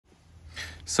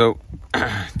So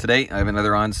today I have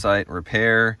another on-site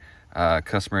repair.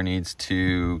 Customer needs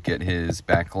to get his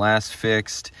back glass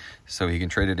fixed so he can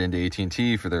trade it into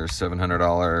AT&T for their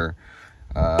 $700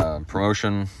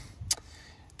 promotion.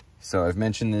 So I've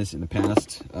mentioned this in the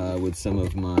past with some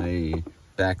of my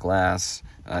back glass.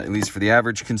 At least for the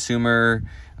average consumer,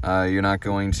 you're not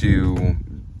going to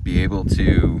be able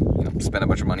to spend a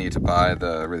bunch of money to buy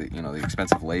the really the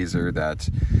expensive laser that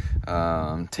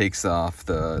takes off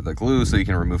the glue so you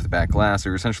can remove the back glass. So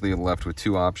you're essentially left with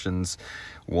two options.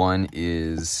 One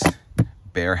is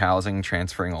bare housing,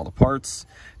 transferring all the parts.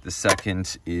 The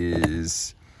second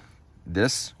is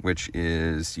this, which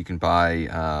is you can buy,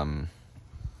 and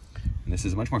this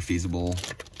is a much more feasible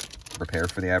repair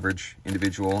for the average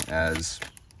individual, as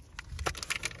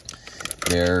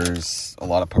there's a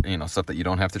lot of stuff that you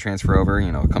don't have to transfer over.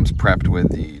 It comes prepped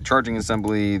with the charging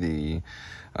assembly, the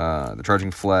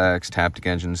charging flex, Taptic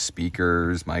engine,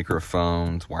 speakers,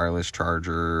 microphones, wireless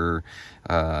charger,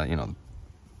 volume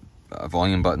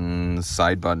buttons,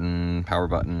 side button, power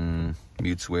button,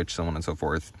 mute switch, so on and so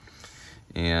forth.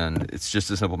 And it's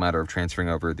just a simple matter of transferring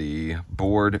over the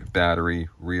board, battery,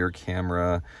 rear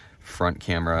camera, front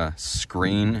camera,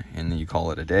 screen, and then you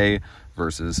call it a day,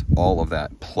 versus all of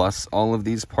that plus all of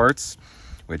these parts,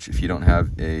 which if you don't have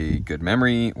a good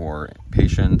memory or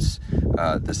patience,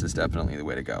 this is definitely the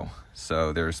way to go.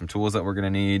 So there are some tools that we're going to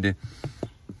need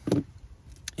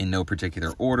in no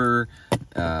particular order.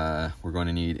 We're going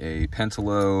to need a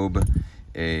pentalobe,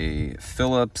 a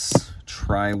Phillips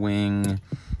tri-wing,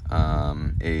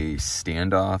 a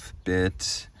standoff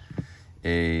bit,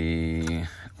 a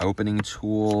opening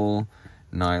tool,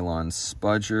 nylon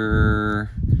spudger.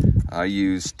 I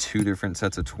use two different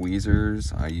sets of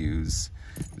tweezers. I use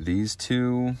these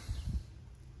two.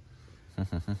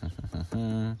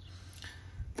 And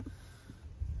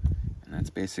that's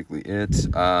basically it.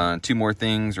 Two more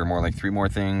things, or more like three more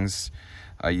things.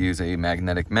 I use a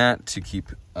magnetic mat to keep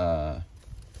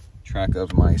track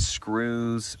of my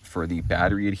screws. For the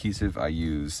battery adhesive, I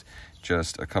use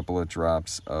just a couple of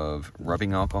drops of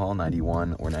rubbing alcohol,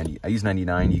 91 or 90. I use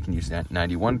 99. You can use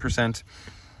 91%.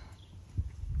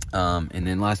 And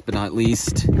then last but not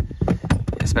least,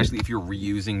 especially if you're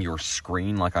reusing your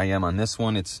screen like I am on this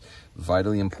one, it's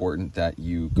vitally important that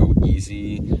you go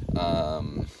easy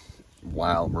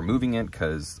while removing it,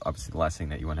 because obviously the last thing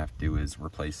that you want to have to do is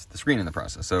replace the screen in the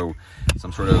process. So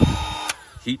some sort of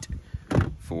heat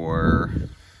for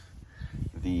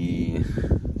the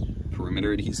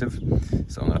perimeter adhesive.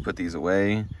 So I'm going to put these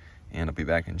away and I'll be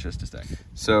back in just a sec.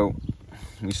 So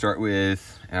we start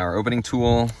with our opening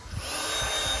tool.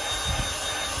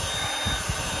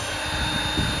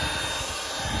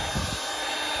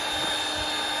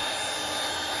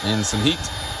 And some heat.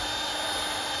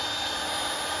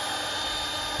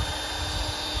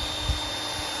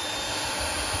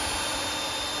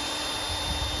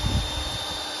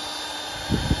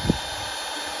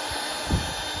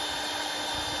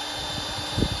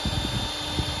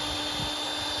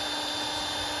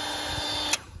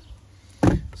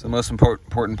 So the most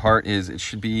important part is it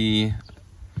should be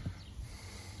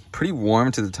pretty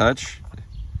warm to the touch.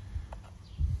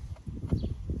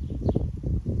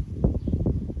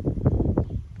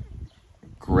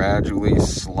 Gradually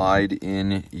slide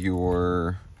in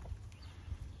your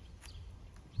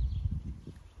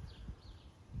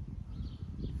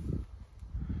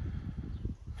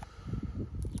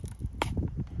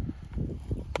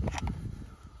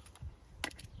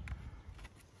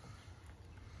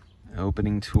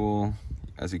opening tool.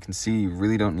 As you can see, you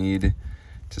really don't need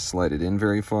to slide it in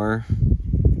very far.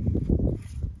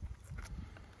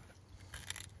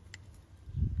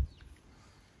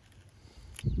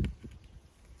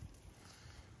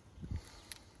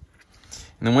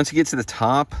 And then once you get to the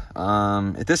top,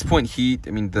 at this point, heat,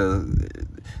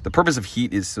 the purpose of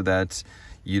heat is so that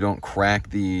you don't crack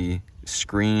the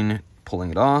screen pulling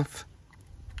it off.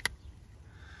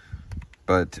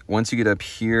 But once you get up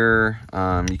here,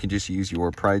 you can just use your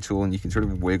pry tool and you can sort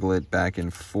of wiggle it back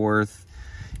and forth.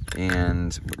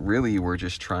 And really, we're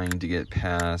just trying to get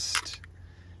past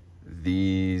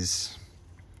these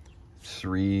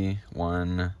 3,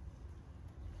 1,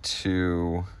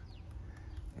 2,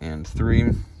 and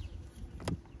 3.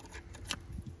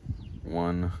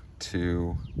 1,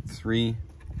 2, 3.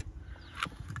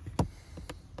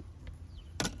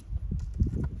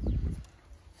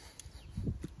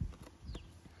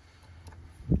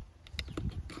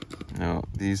 Now,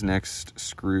 these next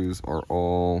screws are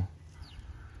all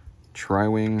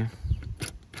tri-wing.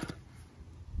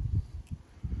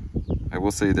 I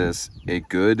will say this, a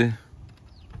good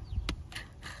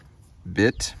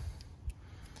bit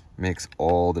makes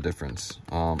all the difference.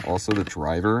 Also the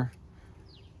driver,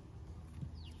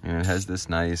 and it has this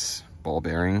nice ball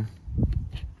bearing,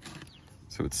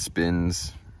 so it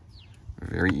spins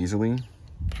very easily,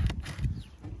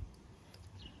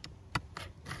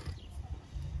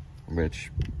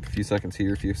 which a few seconds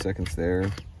here, a few seconds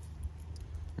there,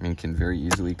 I mean, can very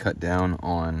easily cut down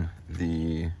on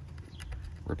the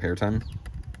repair time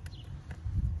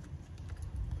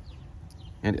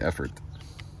and effort.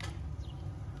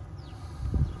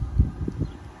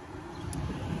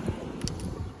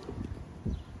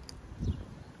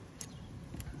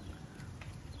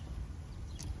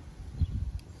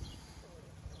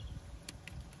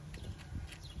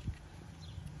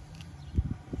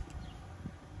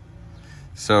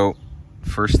 So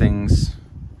first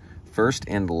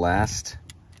and last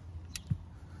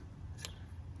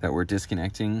that we're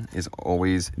disconnecting is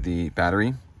always the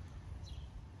battery.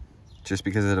 Just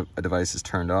because a device is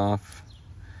turned off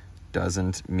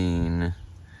doesn't mean,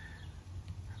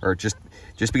 or just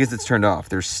because it's turned off,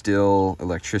 there's still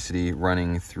electricity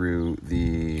running through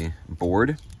the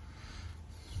board.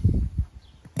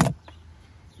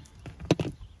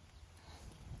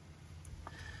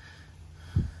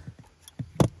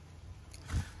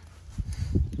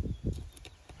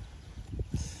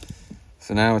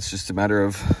 So now it's just a matter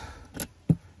of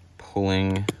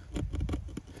pulling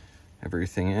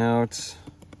everything out.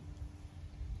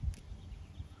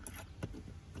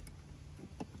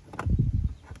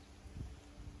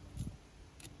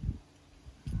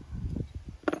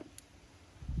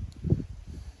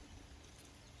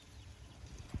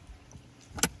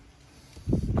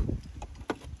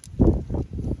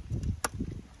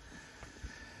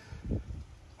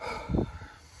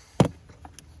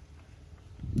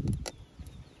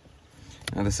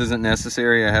 Now this isn't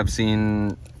necessary. I have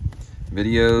seen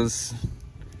videos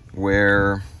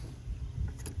where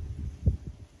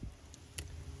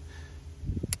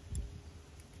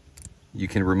you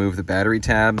can remove the battery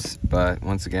tabs, but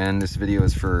once again, this video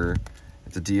is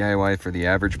it's a DIY for the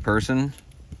average person.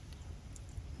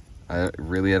 I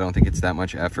don't think it's that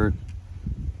much effort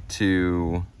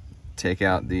to take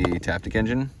out the Taptic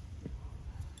engine.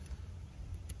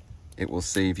 It will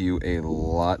save you a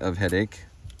lot of headache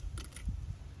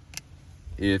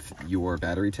if your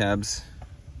battery tabs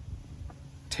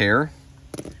tear,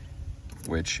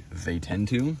 which they tend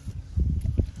to.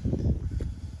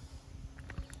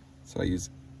 So I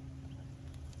use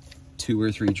 2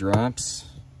 or 3 drops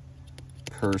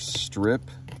per strip.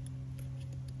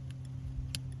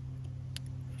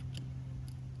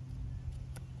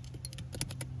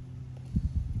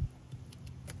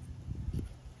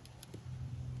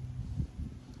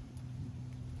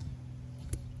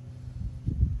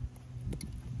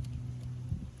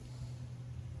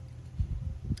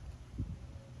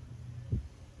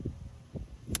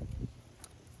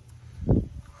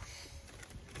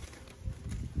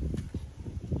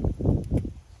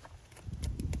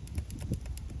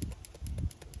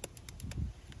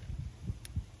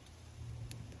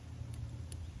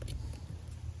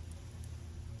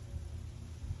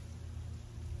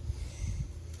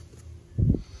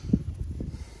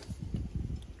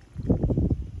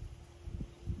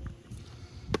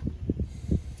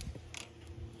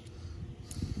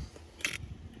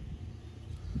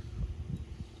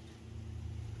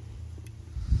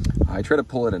 I try to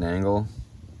pull at an angle.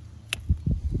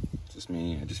 Just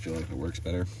me, I just feel like it works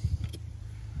better.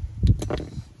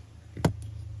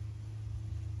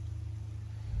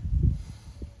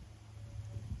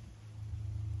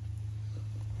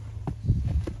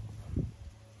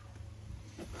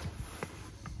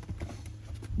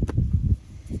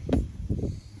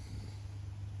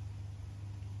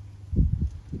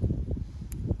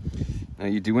 Now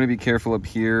you do want to be careful up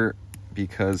here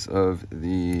because of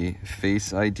the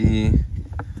Face ID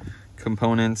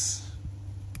components.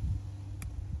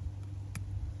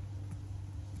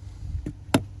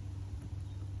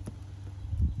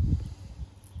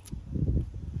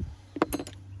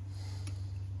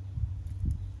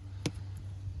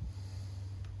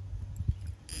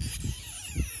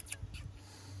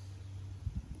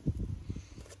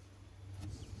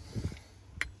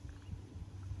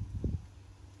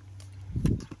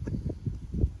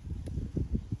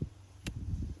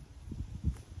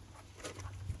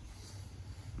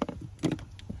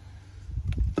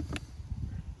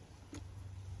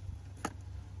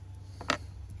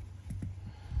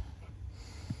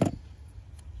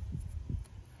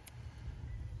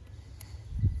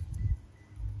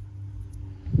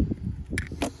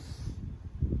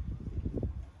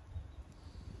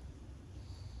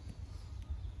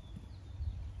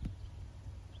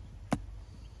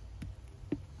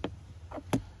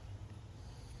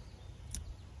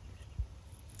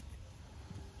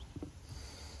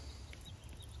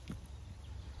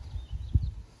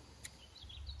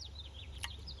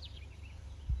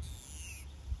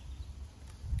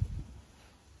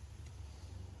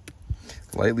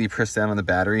 lightly press down on the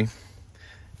battery,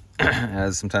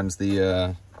 as sometimes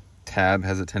the tab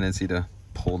has a tendency to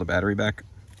pull the battery back.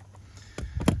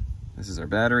 This is our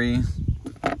battery.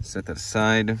 Set that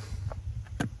aside.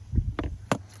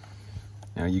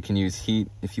 Now you can use heat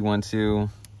if you want to,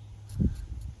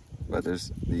 but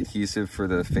there's the adhesive for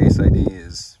the Face ID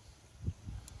is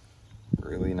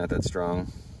really not that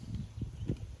strong.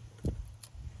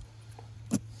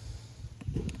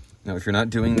 Now, if you're not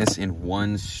doing this in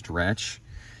one stretch,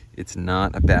 it's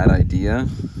not a bad idea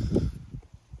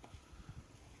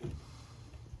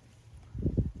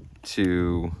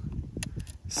to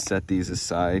set these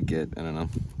aside, get, I don't know,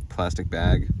 plastic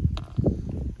bag.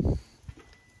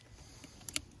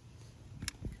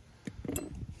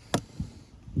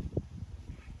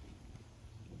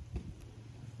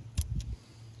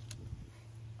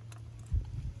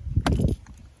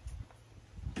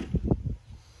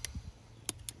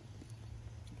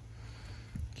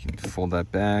 You can fold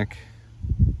that back.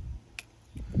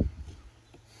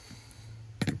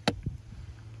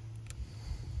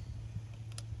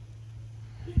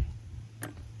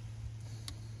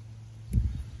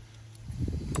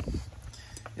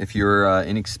 If you're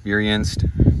inexperienced,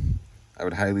 I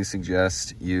would highly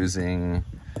suggest using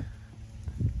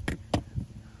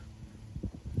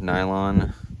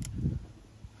nylon.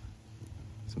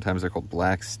 Sometimes they're called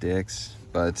black sticks,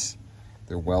 but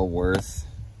they're well worth.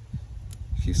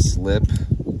 If you slip,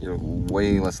 you're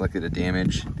way less likely to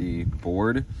damage the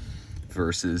board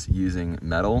versus using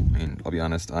metal. I mean, I'll be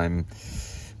honest,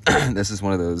 this is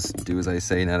one of those do as I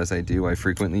say, not as I do. I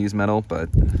frequently use metal, but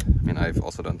I mean, I've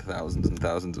also done thousands and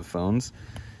thousands of phones.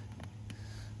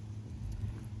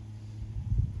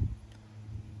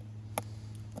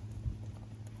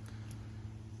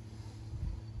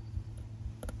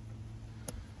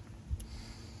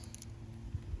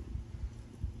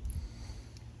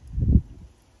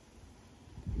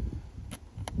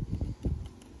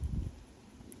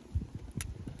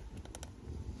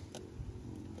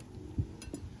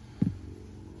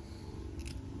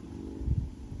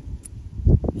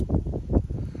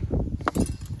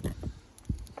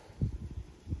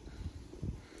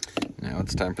 Now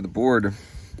it's time for the board.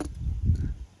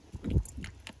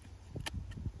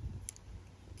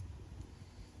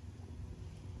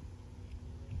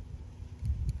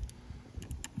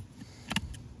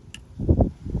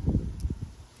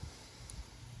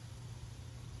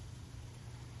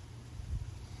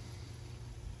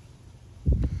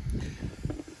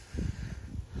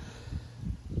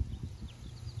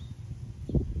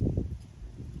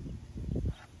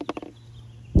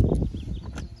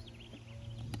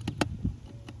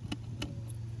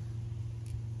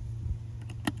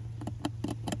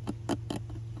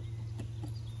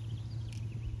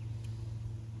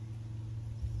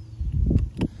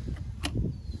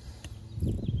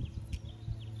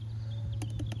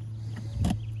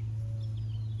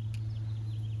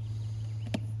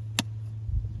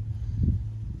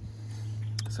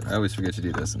 So I always forget to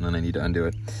do this, and then I need to undo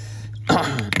it.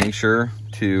 Make sure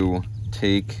to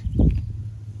take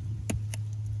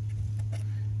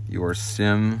your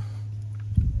SIM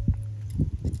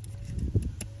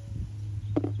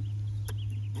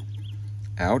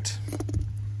out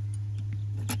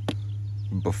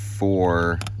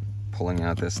before pulling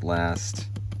out this last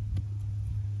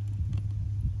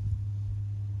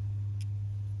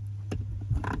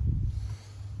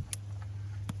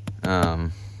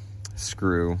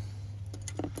screw.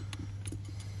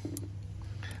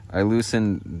 I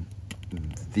loosen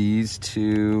these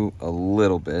two a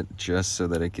little bit just so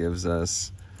that it gives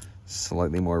us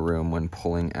slightly more room when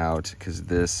pulling out, because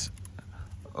this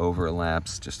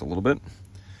overlaps just a little bit.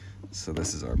 So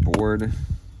this is our board.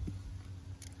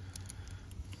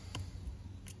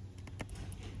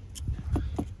 We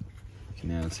can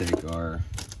now take our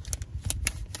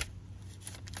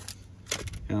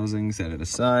housing, set it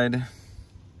aside.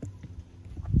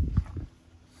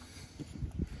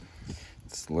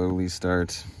 Slowly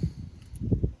start.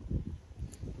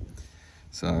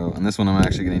 So on this one, I'm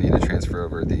actually going to need to transfer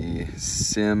over the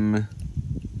SIM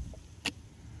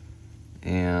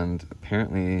and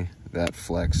apparently that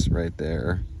flex right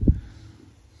there.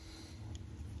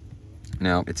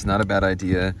 Now, it's not a bad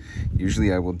idea.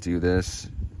 Usually I will do this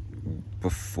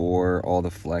before all the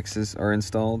flexes are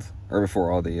installed, or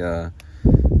before all the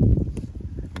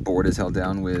board is held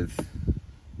down with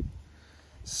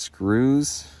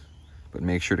screws, but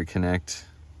make sure to connect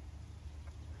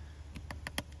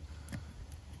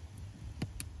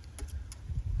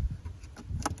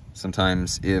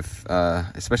sometimes. If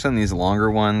especially on these longer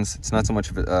ones, it's not so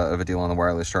much of a deal on the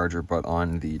wireless charger, but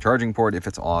on the charging port, if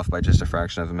it's off by just a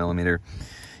fraction of a millimeter,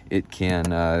 it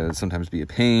can sometimes be a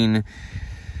pain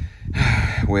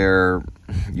where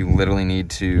you literally need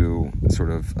to sort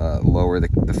of lower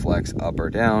the flex up or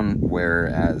down,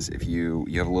 whereas if you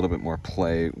have a little bit more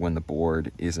play when the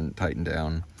board isn't tightened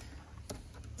down.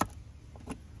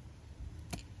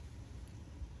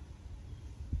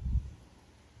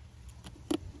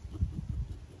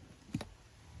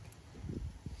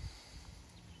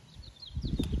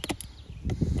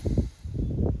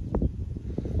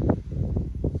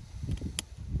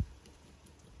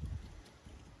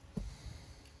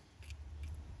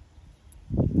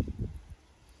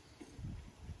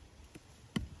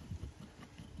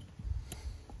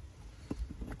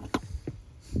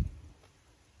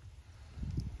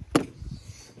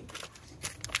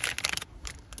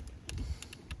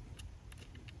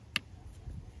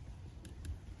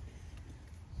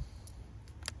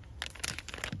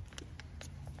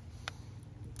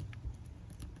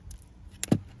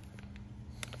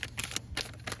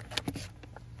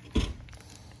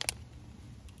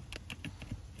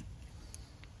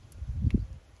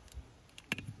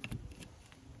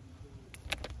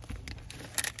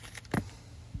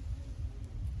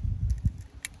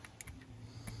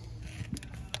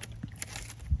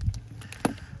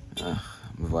 I'm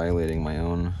violating my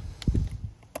own.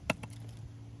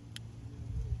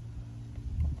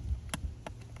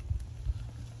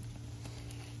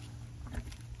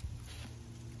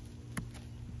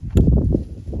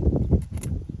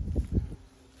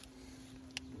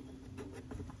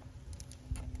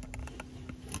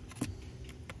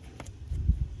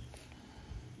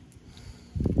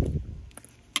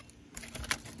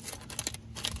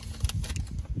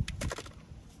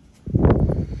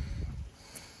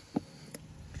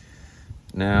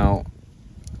 Now,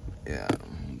 yeah,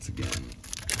 once again,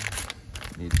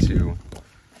 need to,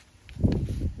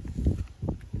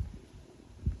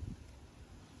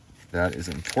 that is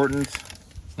important.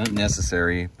 It's not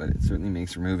necessary, but it certainly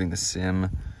makes removing the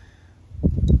sim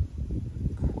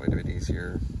quite a bit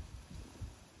easier.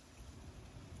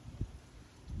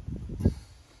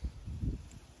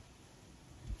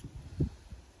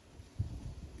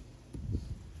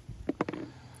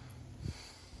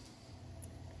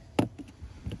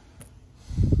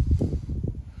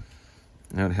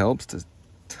 Now it helps to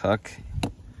tuck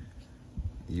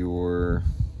your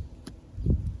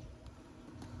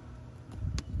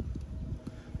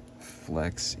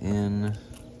flex in.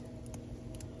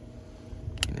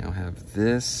 You now have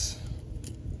this.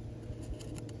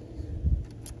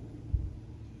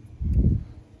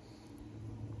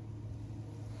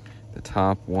 The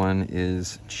top one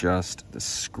is just the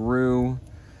screw.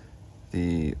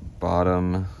 The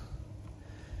bottom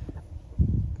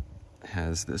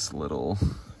has this little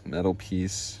metal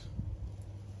piece.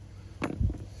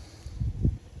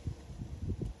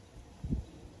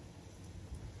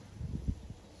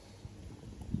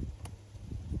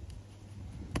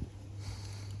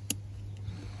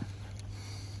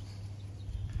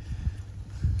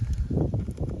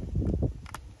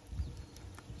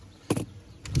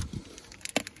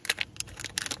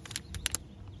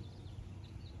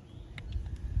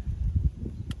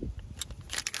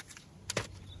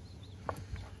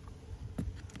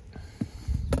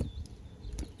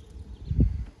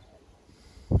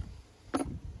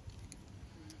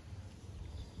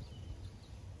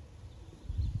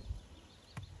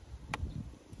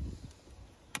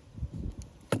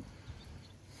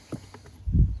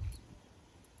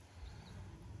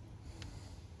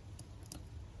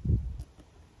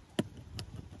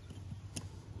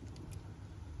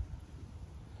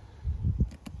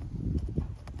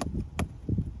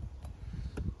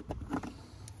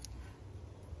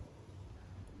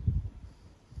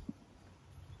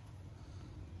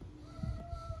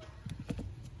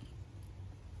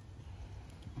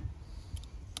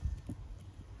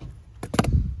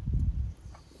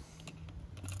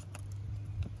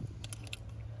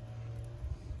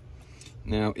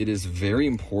 Now, it is very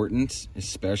important,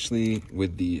 especially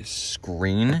with the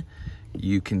screen.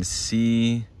 You can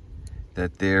see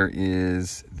that there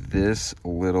is this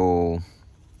little,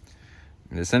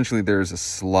 essentially there's a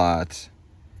slot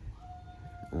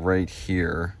right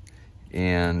here,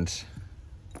 and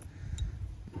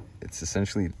it's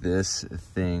essentially this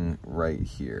thing right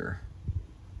here.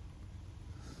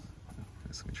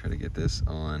 So let me try to get this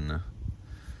on,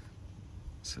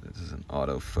 so this is an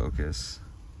autofocus.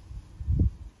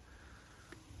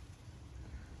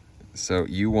 So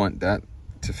you want that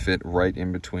to fit right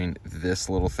in between this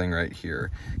little thing right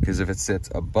here, because if it sits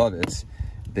above it,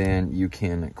 then you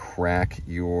can crack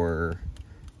your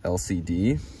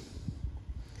LCD.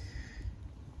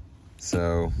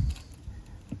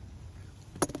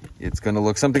 it's going to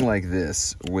look something like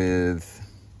this, with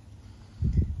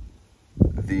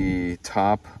the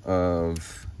top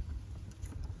of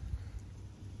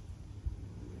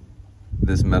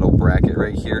this metal bracket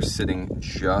right here sitting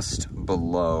just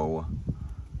below.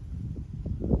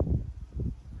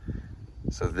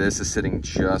 So this is sitting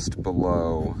just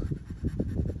below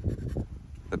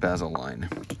the bezel line.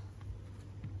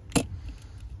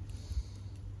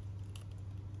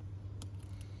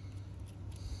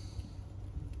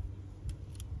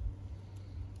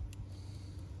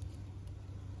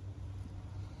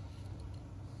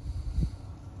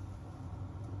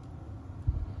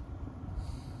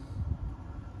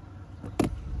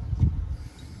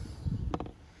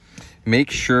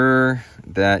 Make sure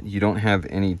that you don't have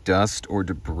any dust or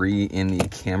debris in the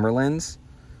camera lens,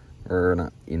 or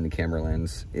not in the camera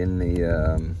lens, in the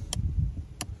I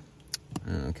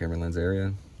don't know, camera lens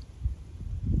area.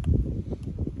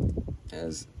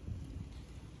 As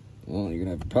well, you're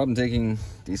gonna have a problem taking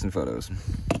decent photos.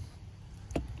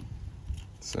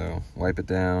 So wipe it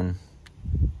down.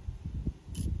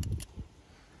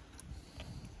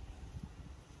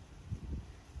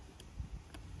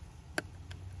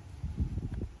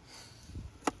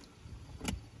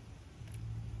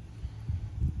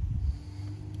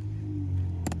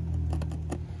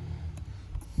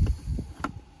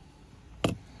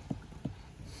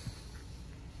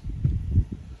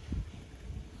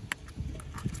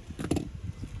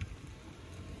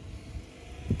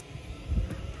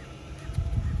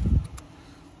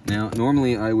 Now,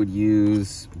 normally I would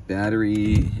use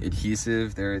battery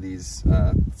adhesive. There are these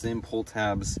same pull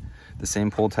tabs, the same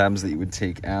pull tabs that you would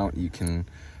take out, you can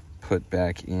put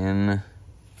back in.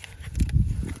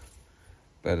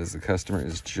 But as the customer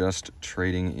is just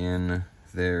trading in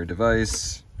their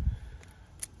device,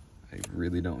 I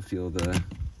really don't feel the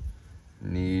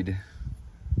need.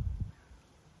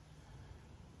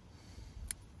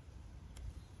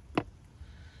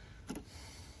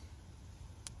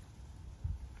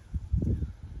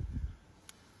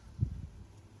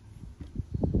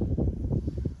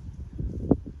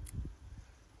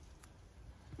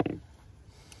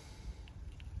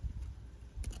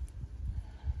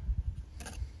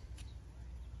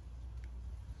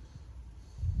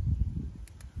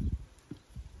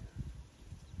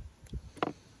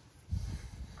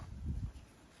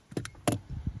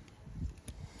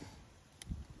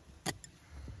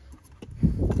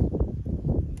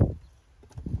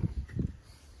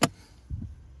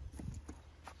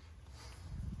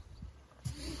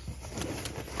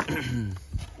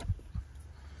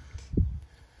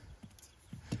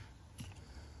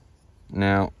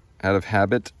 Now, out of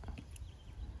habit,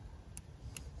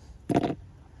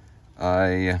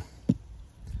 I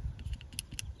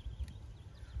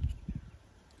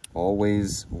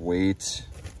always wait.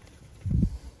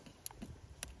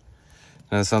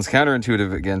 Now, this sounds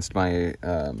counterintuitive against my,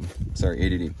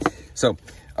 ADD. So,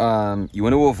 you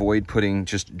want to avoid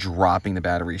just dropping the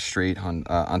battery straight on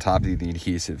top of the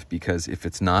adhesive, because if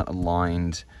it's not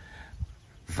aligned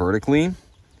vertically,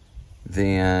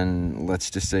 then let's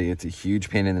just say it's a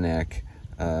huge pain in the neck.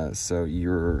 So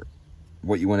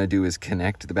what you want to do is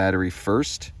connect the battery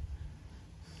first,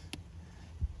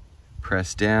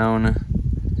 press down,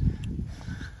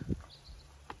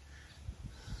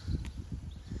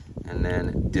 and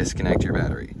then disconnect your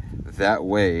battery. That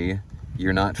way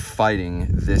you're not fighting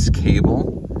this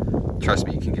cable. Trust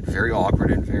me, it can get very awkward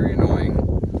and very annoying.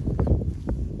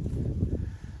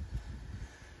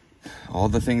 All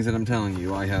the things that I'm telling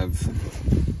you, I have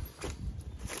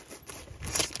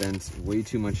spent way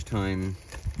too much time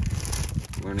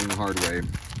learning the hard way.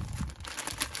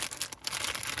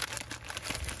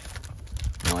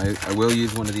 Now, I will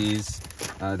use one of these.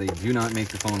 They do not make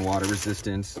the phone water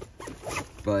resistant,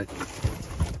 but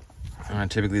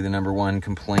typically the number one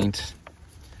complaint,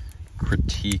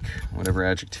 critique, whatever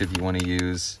adjective you want to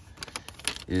use,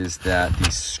 is that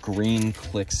the screen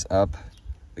clicks up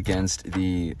against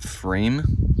the frame,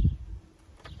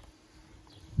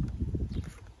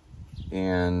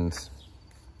 and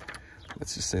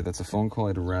let's just say that's a phone call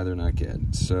I'd rather not get.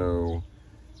 So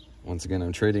once again,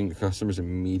 I'm trading. The customer's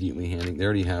immediately they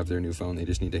already have their new phone, they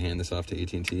just need to hand this off to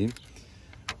AT&T.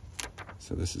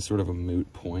 So this is sort of a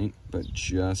moot point, but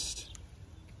just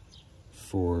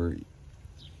for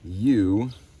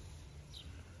you,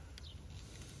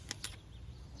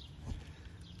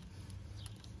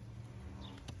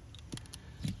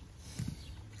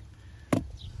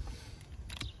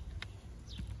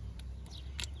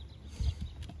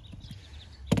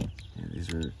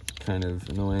 these are kind of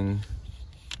annoying,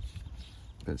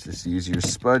 but just use your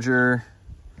spudger,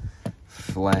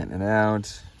 flatten it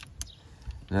out.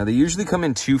 Now they usually come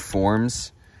in two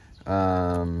forms.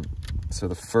 So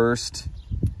the first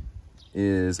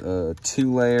is a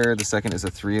 2-layer, the second is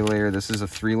a 3-layer. This is a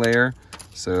 3-layer.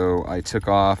 So I took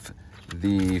off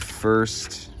the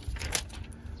first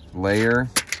layer.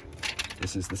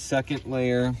 This is the second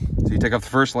layer. So you take off the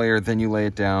first layer, then you lay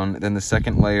it down. Then the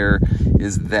second layer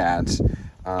is that.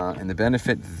 And the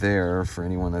benefit there, for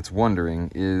anyone that's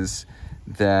wondering, is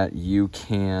that you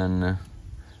can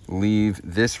leave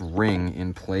this ring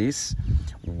in place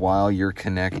while you're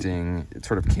connecting. It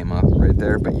sort of came up right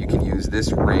there, but you can use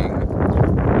this ring.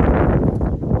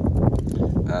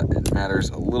 It matters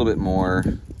a little bit more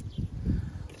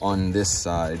on this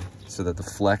side so that the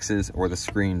flexes or the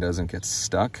screen doesn't get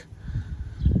stuck.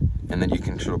 And then you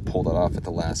can sort of pull that off at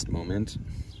the last moment.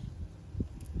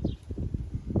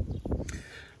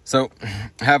 So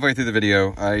halfway through the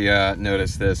video, I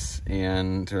noticed this,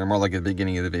 or more like at the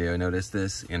beginning of the video, I noticed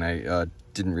this, and I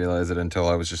didn't realize it until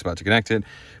I was just about to connect it.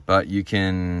 But you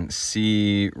can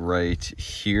see right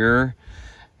here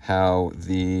how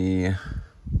you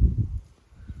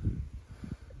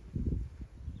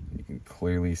can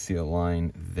clearly see a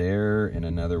line there and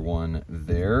another one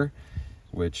there,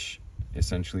 which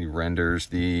essentially renders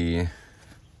the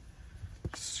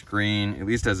screen, at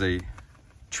least as a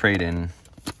trade-in,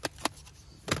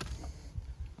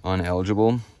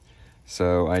 uneligible.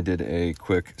 So I did a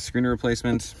quick screen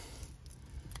replacement,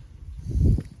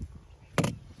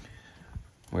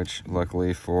 which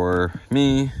luckily for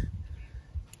me,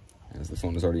 as the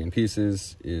phone is already in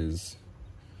pieces, is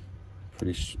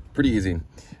pretty easy.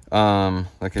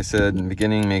 Like I said in the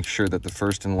beginning, make sure that the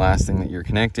first and last thing that you're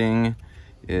connecting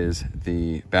is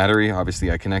the battery.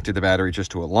 Obviously I connected the battery just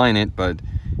to align it, but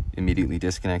immediately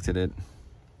disconnected it.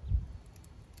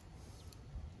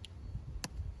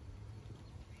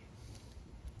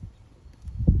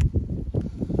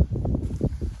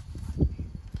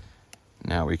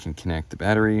 Now we can connect the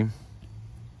battery,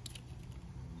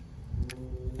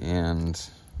 and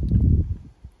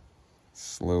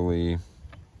slowly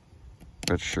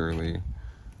but surely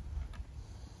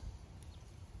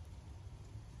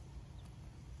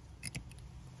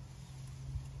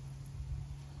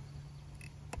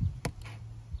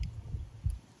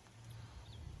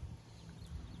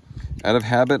out of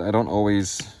habit, I don't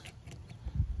always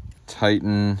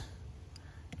tighten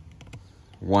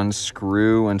one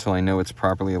screw until I know it's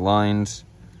properly aligned.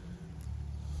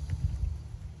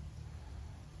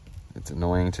 It's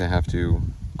annoying to have to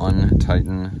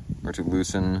untighten or to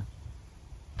loosen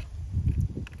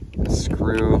the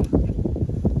screw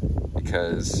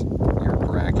because your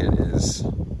bracket is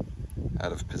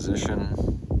out of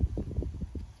position.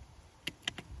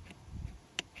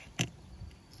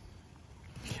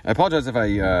 I apologize if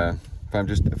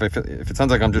if it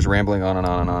sounds like I'm just rambling on and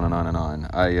on and on and on and on.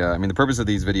 I mean, the purpose of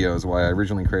these videos, why I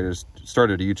originally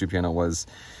started a YouTube channel, was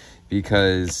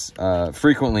because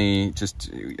frequently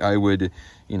I would,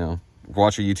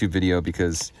 watch a YouTube video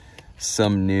because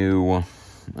some new, I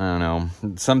don't know,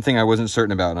 something I wasn't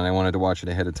certain about, and I wanted to watch it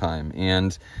ahead of time.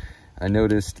 And I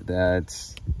noticed that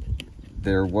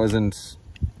there wasn't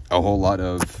a whole lot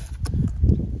of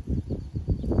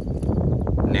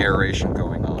narration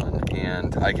going on,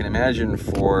 and I can imagine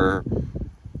for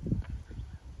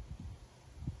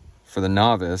the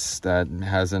novice that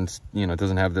hasn't,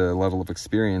 doesn't have the level of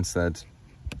experience that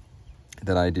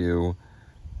I do,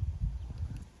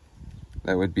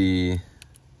 that would be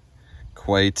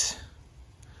quite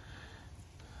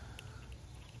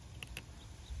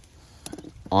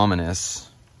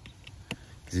ominous,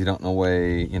 because you don't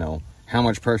know how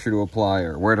much pressure to apply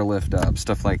or where to lift up,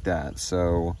 stuff like that.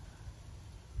 So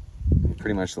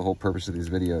pretty much the whole purpose of these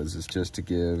videos is just to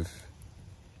give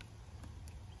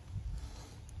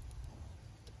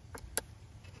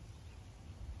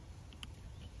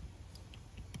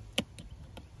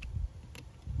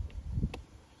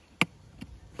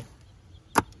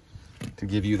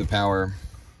you the power.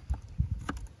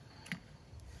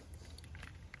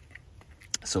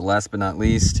 So last but not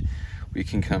least, we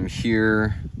can come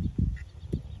here .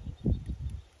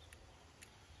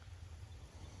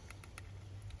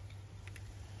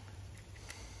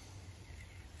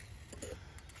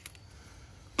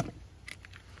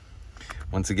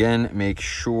 Once again, make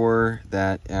sure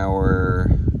that our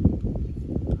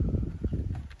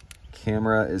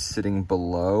camera is sitting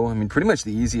below. I mean, pretty much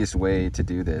the easiest way to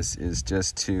do this is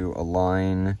just to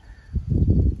align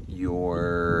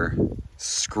your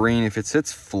screen. If it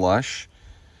sits flush,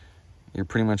 you're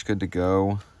pretty much good to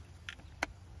go.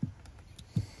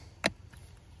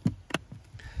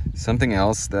 Something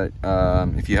else that,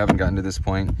 if you haven't gotten to this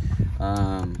point,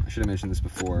 I should have mentioned this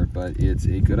before, but it's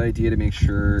a good idea to make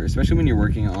sure, especially when you're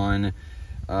working on,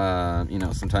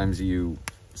 sometimes you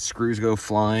screws go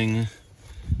flying,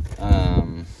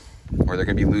 or there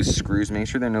could be loose screws. Make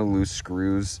sure there are no loose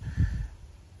screws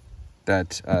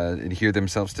that adhere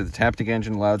themselves to the Taptic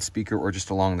engine, loudspeaker, or just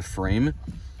along the frame.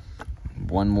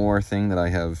 One more thing that I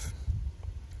have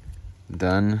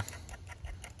done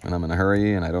when I'm in a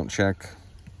hurry and I don't check,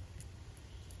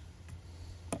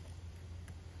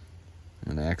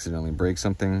 I'm gonna accidentally break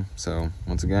something. So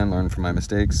once again, learn from my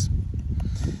mistakes.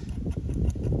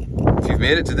 If you've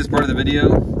made it to this part of the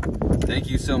video, thank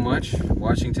you so much.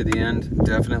 Watching to the end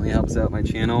definitely helps out my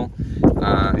channel.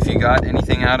 If you got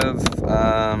anything out of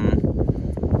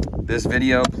this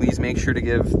video, please make sure to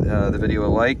give the video a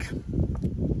like.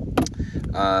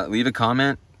 Leave a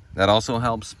comment. That also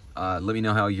helps. Let me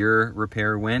know how your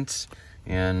repair went.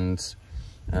 And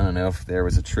I don't know if there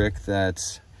was a trick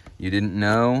that you didn't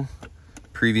know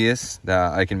previous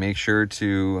that I can make sure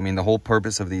to, I mean, the whole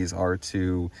purpose of these are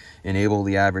to enable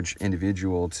the average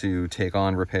individual to take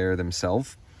on repair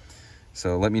themselves.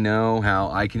 So let me know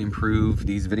how I can improve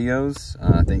these videos.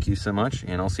 Thank you so much,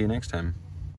 and I'll see you next time.